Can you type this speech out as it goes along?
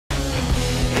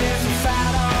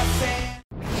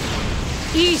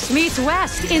East meets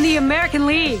West in the American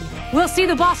League. We'll see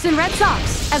the Boston Red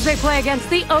Sox as they play against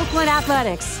the Oakland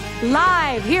Athletics.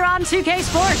 Live here on 2K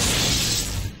Sports.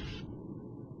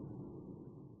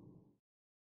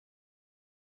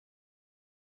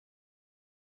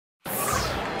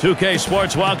 2K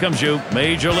Sports welcomes you,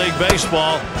 Major League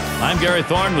Baseball. I'm Gary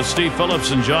Thorne with Steve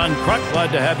Phillips and John Kruk.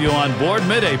 Glad to have you on board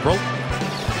mid-April.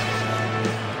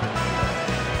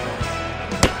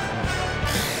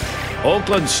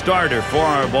 Oakland starter for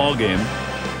our ball game.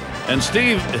 And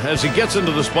Steve, as he gets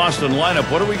into this Boston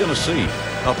lineup, what are we going to see?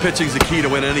 Pitching's the key to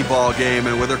win any ball game,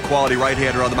 and with their quality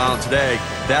right-hander on the mound today,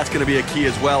 that's going to be a key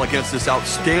as well against this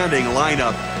outstanding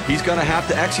lineup. He's going to have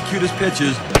to execute his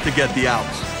pitches to get the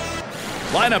outs.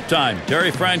 Lineup time.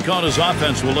 Terry Francona's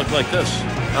offense will look like this.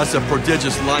 That's a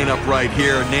prodigious lineup right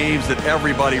here. Names that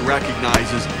everybody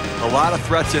recognizes. A lot of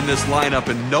threats in this lineup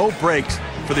and no breaks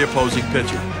for the opposing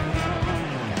pitcher.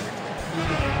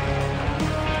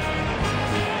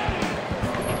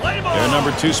 Their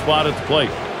number 2 spot at the plate.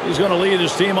 He's going to lead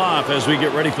his team off as we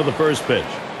get ready for the first pitch.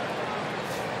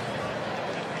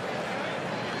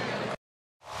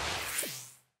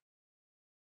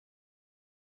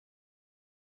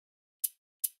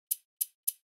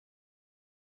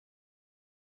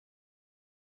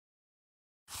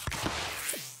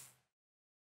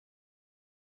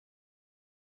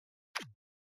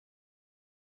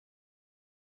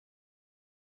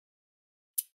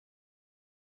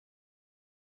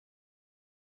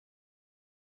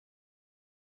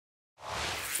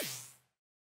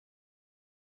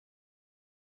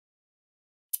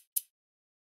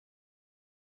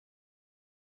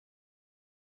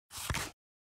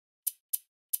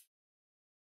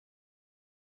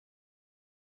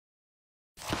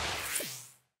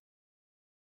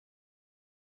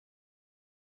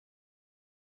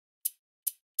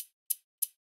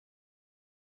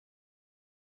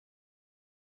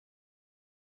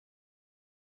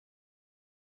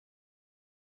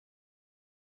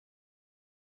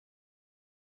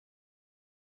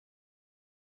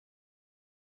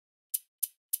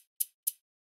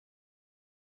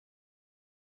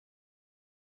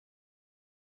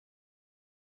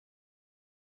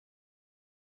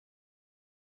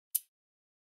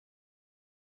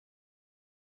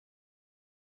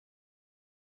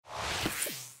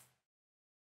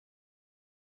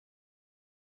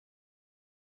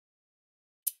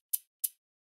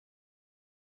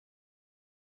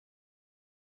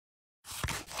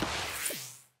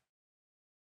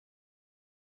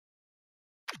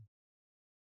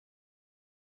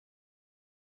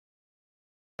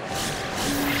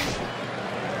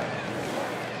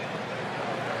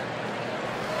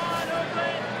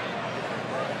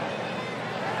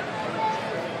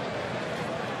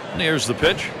 Here's the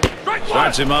pitch.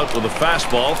 Starts him out with a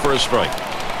fastball for a strike.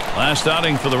 Last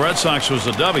outing for the Red Sox was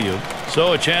a W,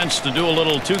 so a chance to do a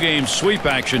little 2-game sweep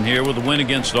action here with a win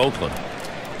against Oakland.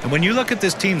 And when you look at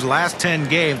this team's last 10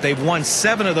 games, they've won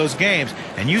 7 of those games,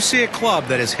 and you see a club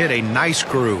that has hit a nice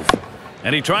groove.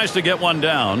 And he tries to get one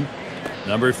down.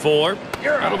 Number 4.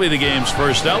 That'll be the game's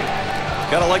first out.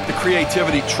 Gotta like the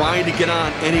creativity, trying to get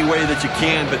on any way that you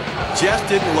can, but just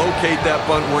didn't locate that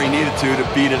bunt where he needed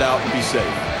to beat it out and be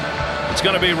safe. It's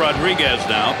going to be Rodriguez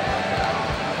now.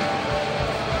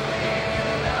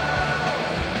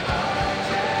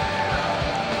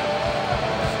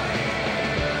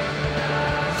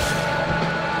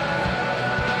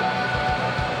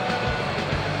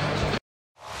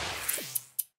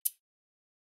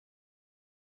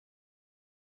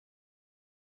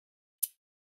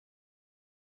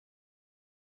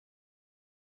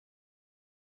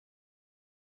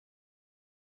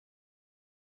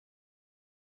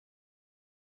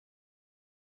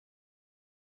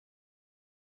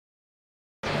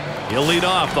 He'll lead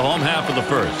off the home half of the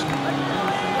first.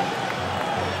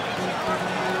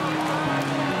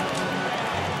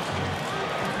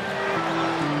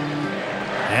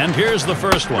 And here's the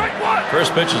first one.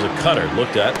 First pitch is a cutter,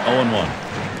 looked at 0-1.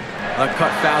 A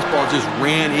cut fastball just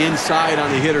ran inside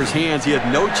on the hitter's hands. He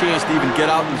had no chance to even get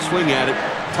out and swing at it.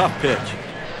 Tough pitch.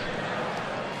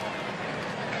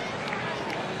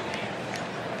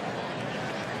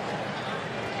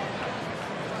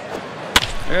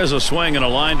 There's a swing and a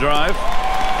line drive.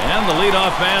 And the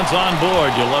leadoff man's on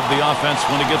board. You love the offense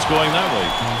when it gets going that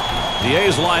way. The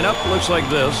A's lineup looks like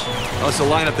this. That's a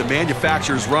lineup that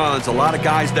manufactures runs. A lot of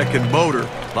guys that can motor.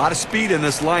 A lot of speed in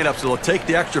this lineup, so they'll take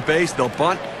the extra base, they'll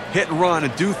bunt, hit and run,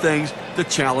 and do things to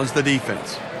challenge the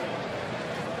defense.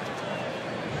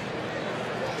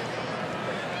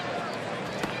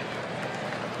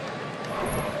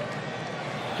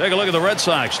 Take a look at the Red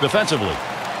Sox defensively.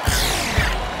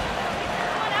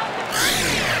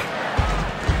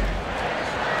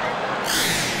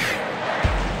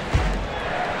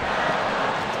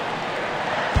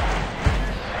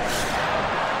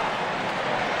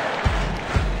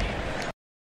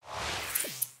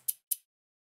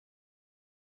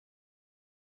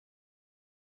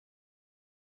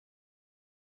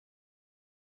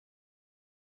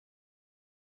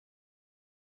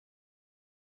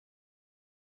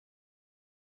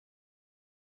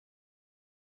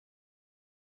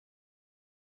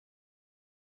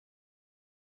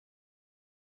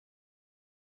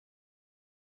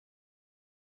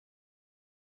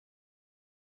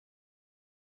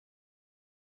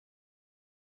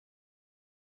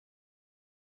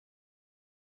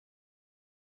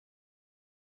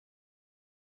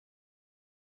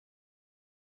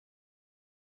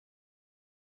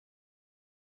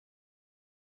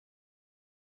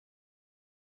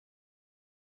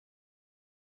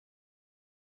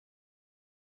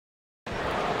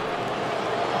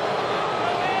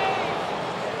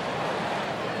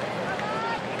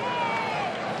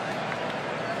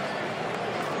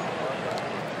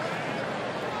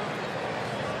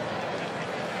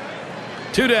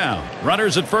 Two down.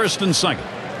 Runners at first and second.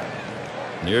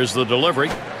 Here's the delivery.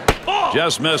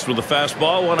 Just missed with the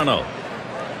fastball. 1-0.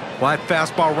 Well, that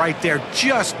fastball right there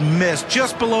just missed,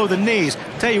 just below the knees.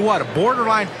 Tell you what, a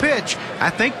borderline pitch.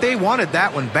 I think they wanted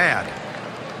that one bad.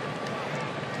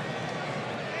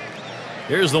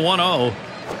 Here's the 1-0.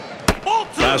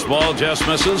 Fastball just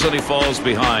misses, and he falls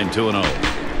behind 2-0.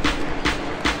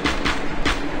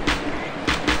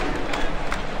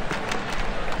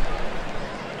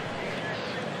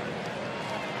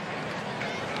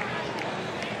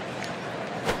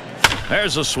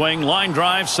 There's a swing, line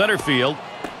drive, center field.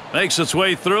 Makes its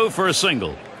way through for a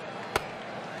single.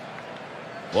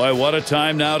 Boy, what a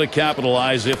time now to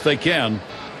capitalize if they can.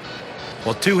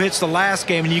 Well, 2 hits the last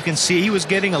game, and you can see he was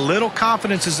getting a little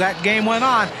confidence as that game went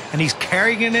on, and he's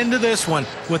carrying it into this one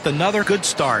with another good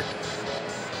start.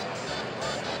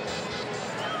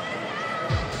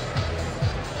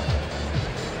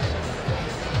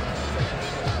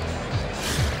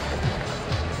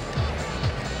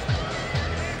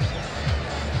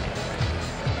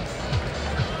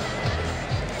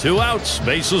 Two outs,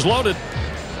 bases loaded.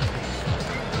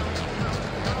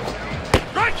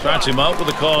 Starts him out with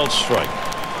a called strike.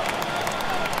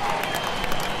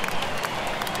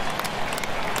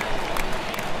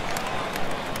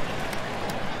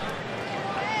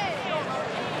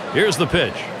 Here's the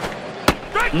pitch.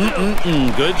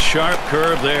 Good sharp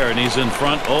curve there, and he's in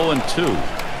front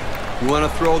 0-2. You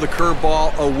want to throw the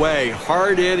curveball away.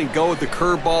 Hard in and go with the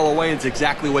curveball away, and it's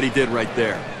exactly what he did right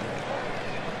there.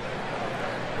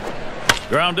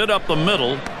 Grounded up the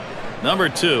middle. Number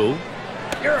 2.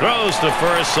 Throws to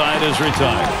first, side is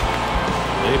retired.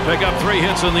 They pick up 3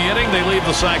 hits in the inning. They leave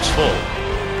the sacks full.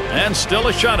 And still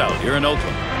a shutout here in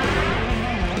Oakland.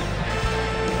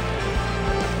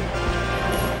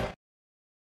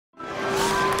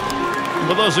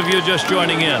 For those of you just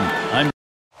joining in, I'm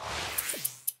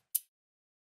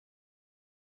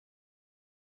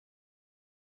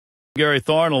Gary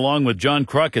Thorne, along with John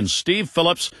Kruk and Steve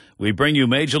Phillips. We bring you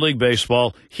Major League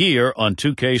Baseball here on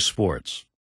 2K Sports.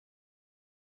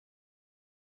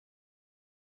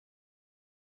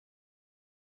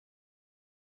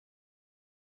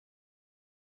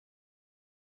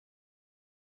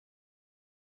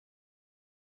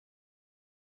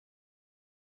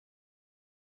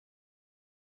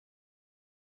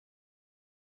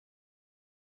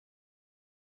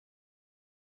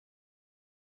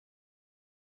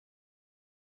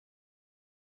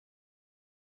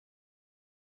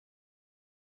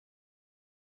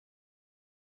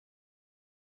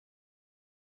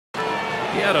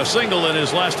 He had a single in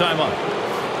his last time up.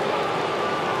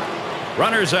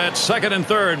 Runners at second and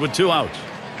third with 2 outs.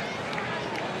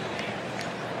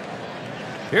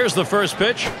 Here's the first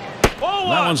pitch.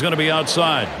 That one's going to be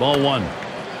outside. Ball 1.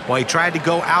 Well, he tried to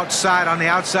go outside on the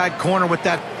outside corner with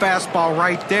that fastball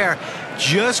right there.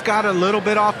 Just got a little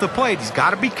bit off the plate. He's got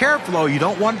to be careful, though. You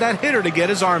don't want that hitter to get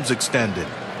his arms extended.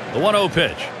 The 1-0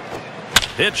 pitch.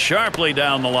 Hit sharply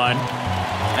down the line.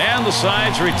 And the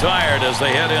side's retired as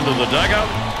they head into the dugout.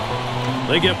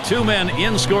 They give 2 men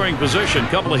in scoring position.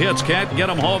 Couple of hits, can't get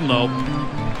them home, though.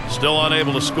 Still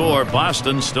unable to score.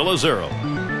 Boston still a 0.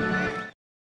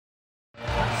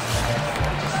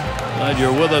 Glad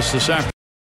you're with us this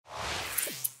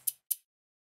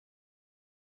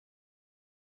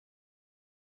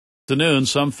afternoon.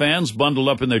 Some fans bundled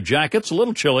up in their jackets, a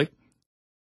little chilly.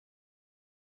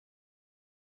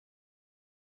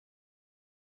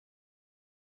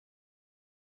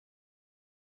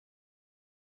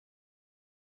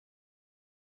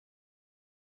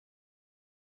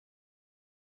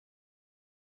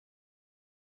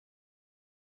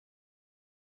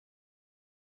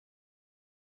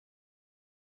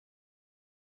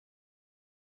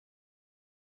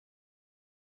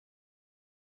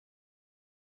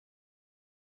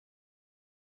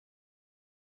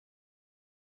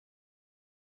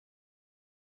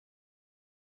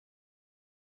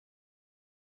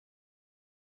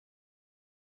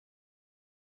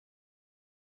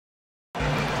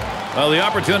 Well, the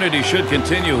opportunity should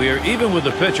continue here, even with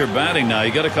the pitcher batting now.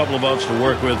 You got a couple of outs to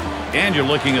work with, and you're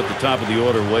looking at the top of the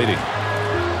order waiting.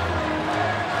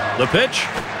 The pitch.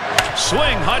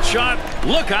 Swing, hot shot.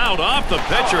 Look out, off the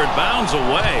pitcher. It bounds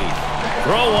away.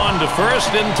 Throw one to first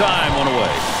in time, one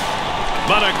away.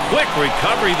 But a quick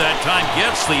recovery that time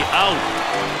gets the out.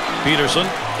 Peterson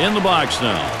in the box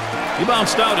now. He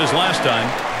bounced out his last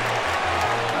time.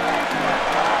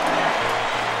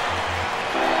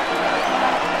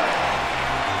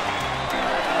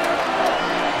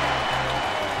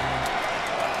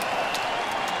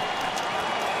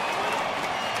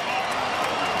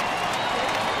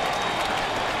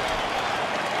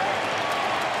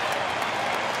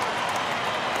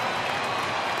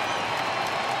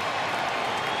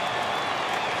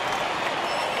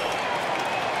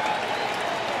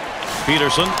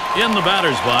 Peterson in the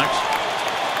batter's box.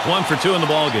 1 for 2 in the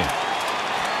ball game.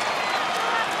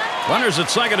 Runners at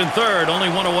second and third, only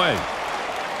one away.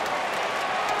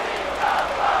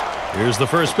 Here's the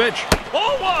first pitch.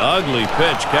 Ugly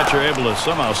pitch. Catcher able to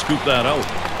somehow scoop that out.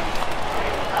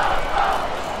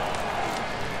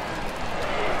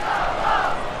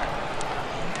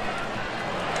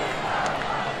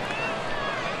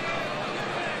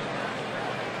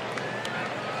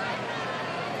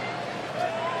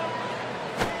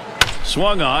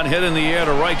 Swung on, hit in the air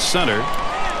to right center.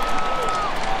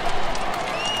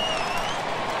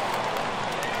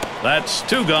 That's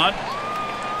 2 gone.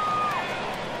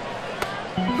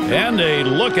 And a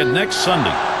look at next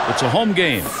Sunday. It's a home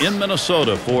game in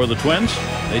Minnesota for the Twins.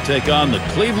 They take on the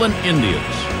Cleveland Indians.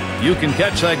 You can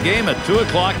catch that game at 2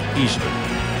 o'clock Eastern.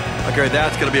 Okay,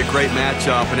 that's going to be a great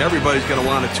matchup, and everybody's going to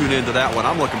want to tune into that one.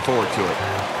 I'm looking forward to it.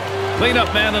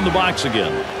 Cleanup man in the box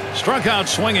again. Struck out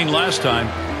swinging last time.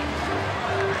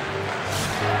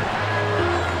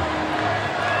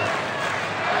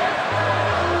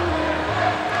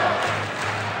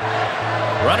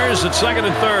 Runners at second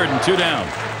and third and 2 down.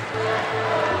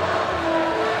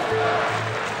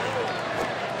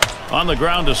 On the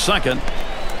ground to second.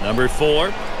 Number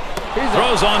 4.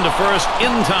 Throws on to first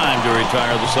in time to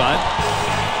retire the side.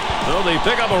 So they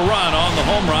pick up a run on the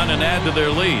home run and add to their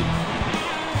lead.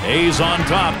 A's on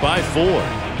top by 4.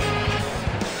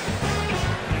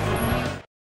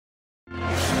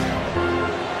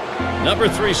 Number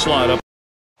 3 slot up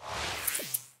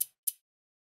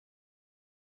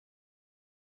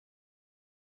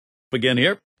again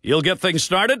here. You'll get things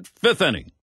started. 5th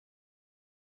inning.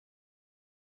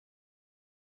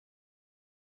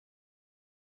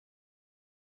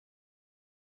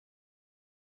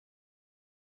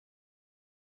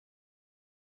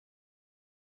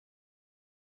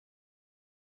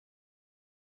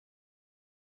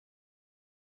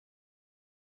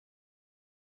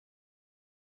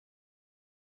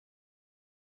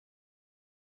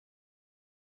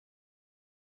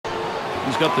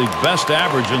 He's got the best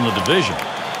average in the division.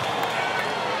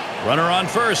 Runner on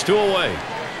first, 2 away.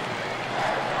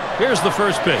 Here's the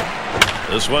first pitch.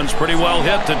 This one's pretty well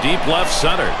hit to deep left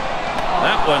center.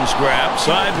 That one's grabbed,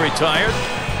 side retired.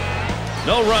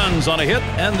 No runs on a hit,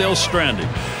 and they'll strand him.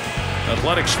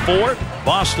 Athletics 4,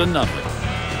 Boston nothing.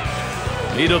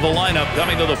 Lead of the lineup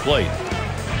coming to the plate.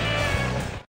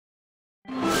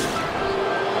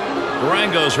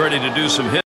 Durango's ready to do some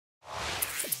hits.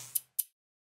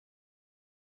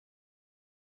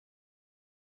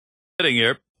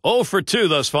 Here. 0 for 2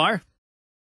 thus far.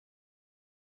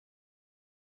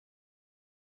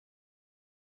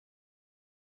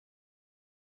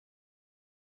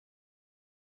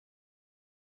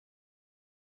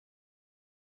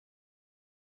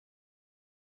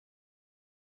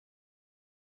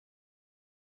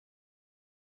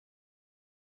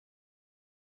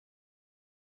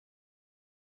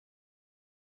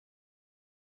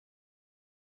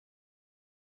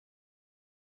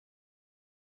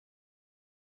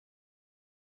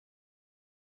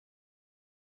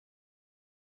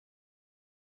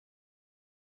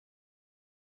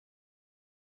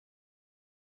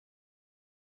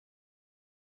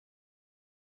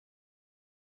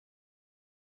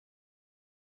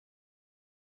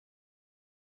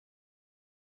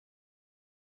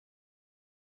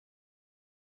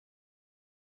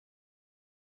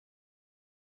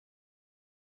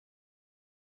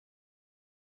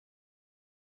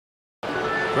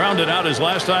 Grounded out his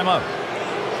last time up.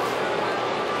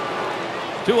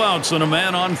 2 outs and a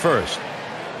man on first.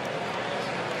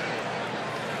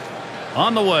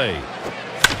 On the way.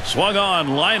 Swung on,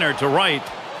 liner to right.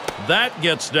 That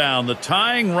gets down. The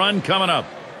tying run coming up.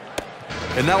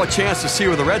 And now a chance to see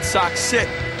where the Red Sox sit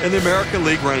in the American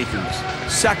League rankings.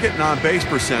 Second in on-base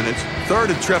percentage, third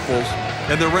in triples,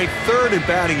 and they're ranked third in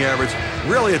batting average.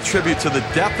 Really a tribute to the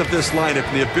depth of this lineup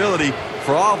and the ability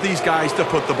for all of these guys to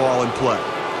put the ball in play.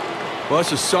 Well,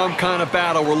 this is some kind of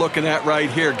battle we're looking at right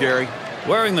here, Gary.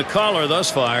 Wearing the collar thus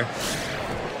far.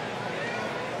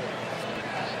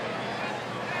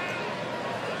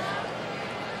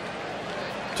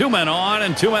 Two men on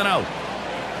and 2 men out.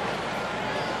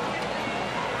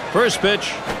 First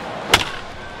pitch.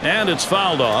 And it's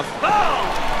fouled off.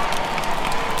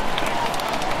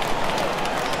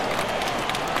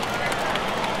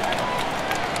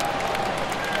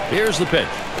 Here's the pitch.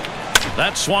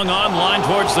 That swung on, line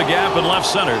towards the gap in left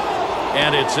center.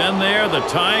 And it's in there, the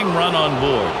tying run on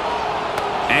board.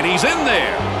 And he's in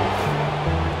there.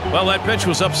 Well, that pitch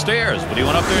was upstairs, but he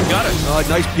went up there and got it. A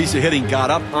nice piece of hitting, got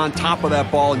up on top of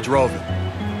that ball and drove it.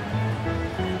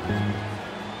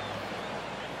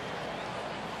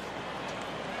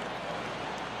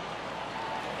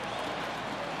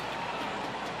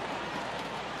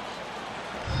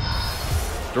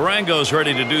 Durango's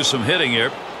ready to do some hitting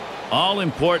here. All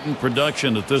important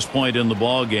production at this point in the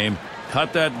ball game.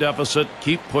 Cut that deficit,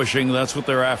 keep pushing. That's what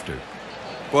they're after.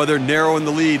 Well, they're narrowing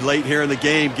the lead late here in the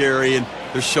game, Gary, and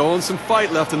they're showing some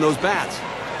fight left in those bats.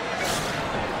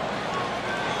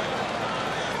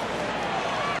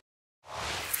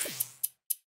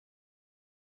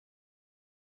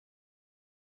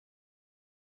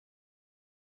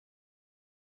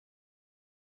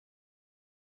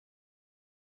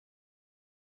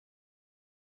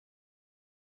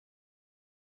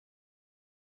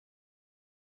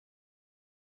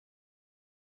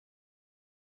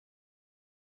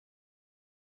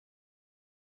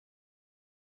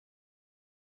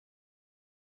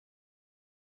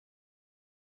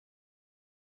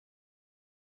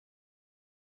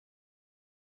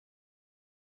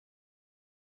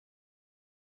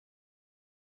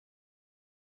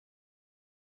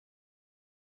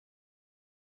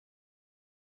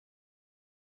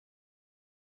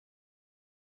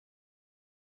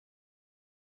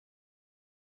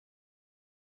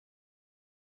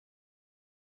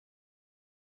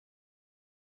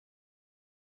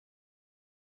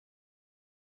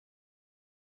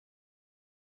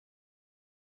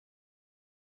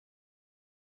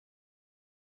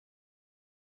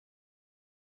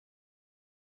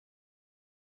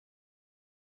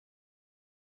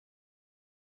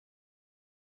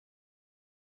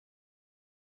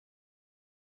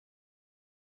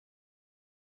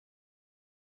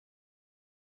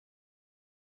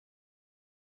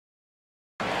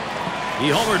 He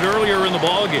homered earlier in the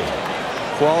ballgame.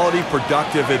 Quality,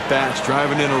 productive at bats,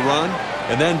 driving in a run,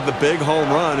 and then the big home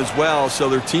run as well. So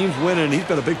their team's winning, and he's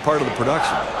been a big part of the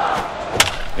production.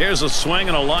 Here's a swing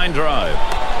and a line drive.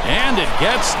 And it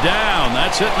gets down.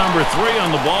 That's hit number 3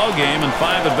 on the ballgame in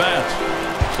 5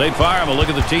 at-bats. State Farm will look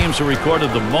at the teams who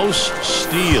recorded the most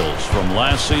steals from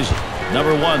last season.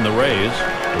 Number 1, the Rays.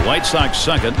 The White Sox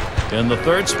second. In the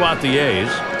 3rd spot, the A's.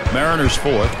 Mariners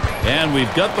 4th. And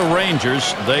we've got the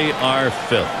Rangers. They are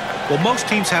 5th. Well, most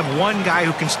teams have one guy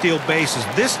who can steal bases.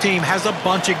 This team has a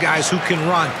bunch of guys who can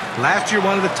run. Last year,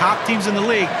 one of the top teams in the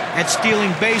league at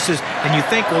stealing bases. And you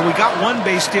think, well, we got one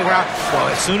base stealer out. Well,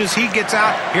 as soon as he gets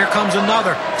out, here comes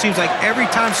another. Seems like every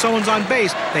time someone's on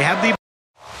base, they have the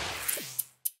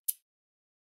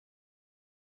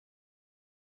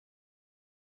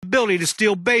ability to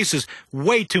steal bases.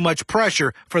 Way too much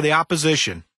pressure for the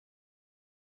opposition.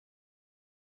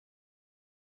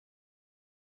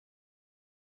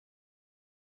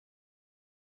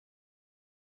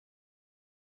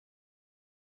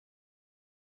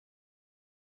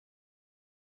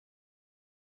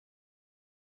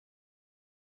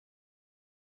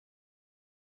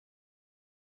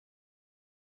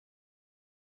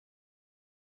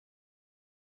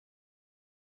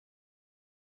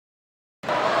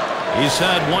 He's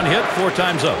had 1 hit 4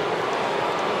 times up.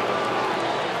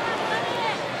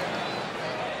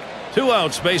 2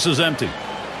 outs, bases empty.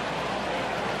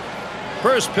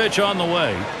 First pitch on the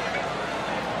way.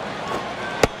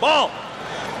 Ball.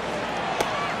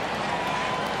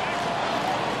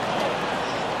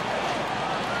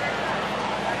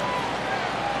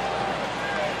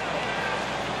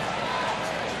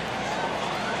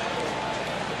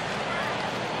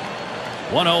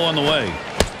 One 0 on the way.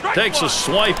 Takes a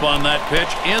swipe on that pitch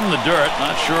in the dirt.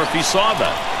 Not sure if he saw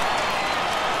that.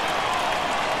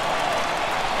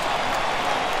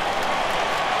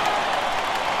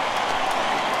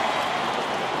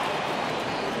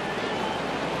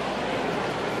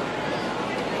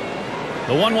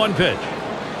 The 1-1 pitch.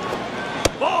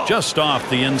 Just off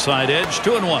the inside edge.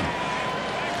 2-1.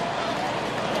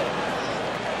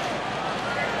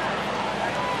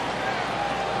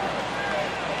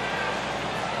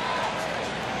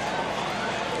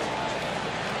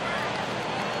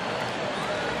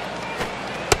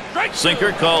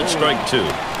 Sinker called strike 2.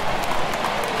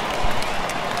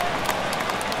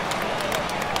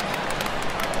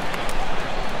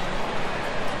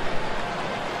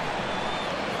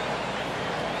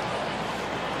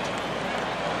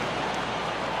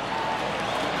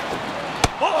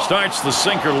 Starts the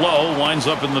sinker low, winds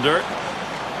up in the dirt.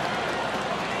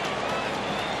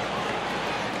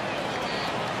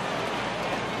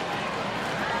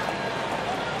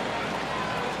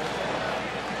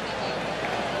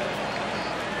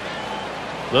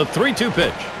 The 3-2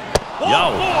 pitch.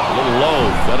 Yow, a little low,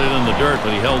 got it in the dirt,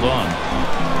 but he held on.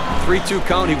 3-2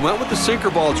 count. He went with the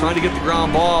sinker ball trying to get the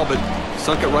ground ball, but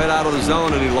sunk it right out of the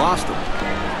zone, and he lost him.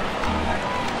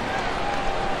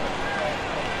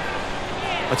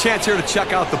 A chance here to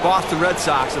check out the Boston Red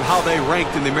Sox and how they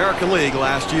ranked in the American League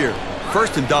last year.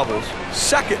 first in doubles,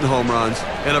 second in home runs,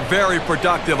 and a very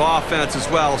productive offense as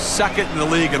well. Second in the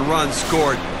league in runs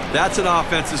scored. That's an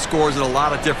offense that scores in a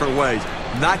lot of different ways.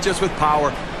 Not just with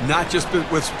power, not just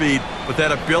with speed, but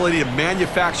that ability to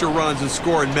manufacture runs and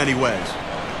score in many ways.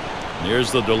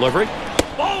 Here's the delivery.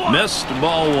 Missed,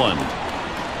 ball one.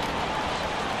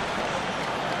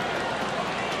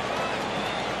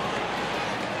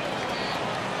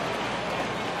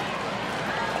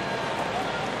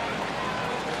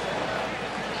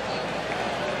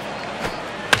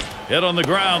 Hit on the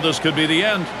ground. This could be the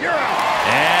end.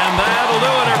 And that'll do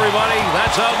it, everybody.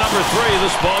 That's out number 3.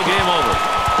 This ball game over.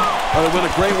 Well, they win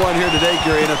a great one here today,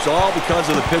 Gary, and it's all because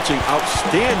of the pitching.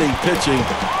 Outstanding pitching,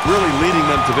 really leading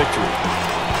them to victory.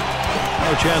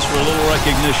 Now a chance for a little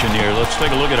recognition here. Let's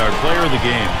take a look at our player of the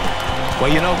game. Well,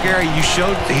 you know, Gary, he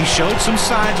showed some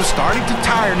signs of starting to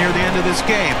tire near the end of this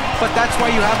game, but that's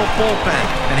why you have a bullpen,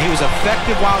 and he was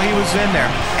effective while he was in there.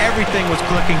 Everything was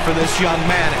clicking for this young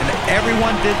man, and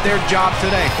everyone did their job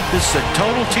today. This is a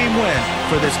total team win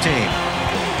for this team.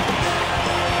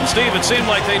 And Steve, it seemed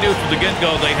like they knew from the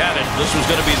get-go they had it. This was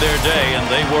going to be their day, and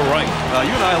they were right.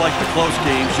 You and I like the close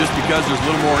games just because there's a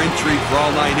little more intrigue for all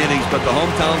 9 innings, but the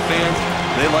hometown fans,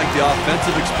 they like the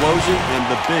offensive explosion and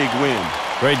the big win.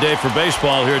 Great day for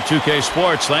baseball here at 2K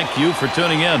Sports. Thank you for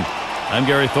tuning in. I'm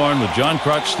Gary Thorne with John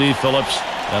Crutch, Steve Phillips,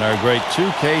 and our great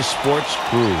 2K Sports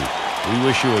crew. We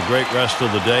wish you a great rest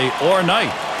of the day or night,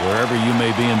 wherever you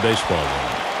may be in baseball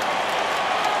land.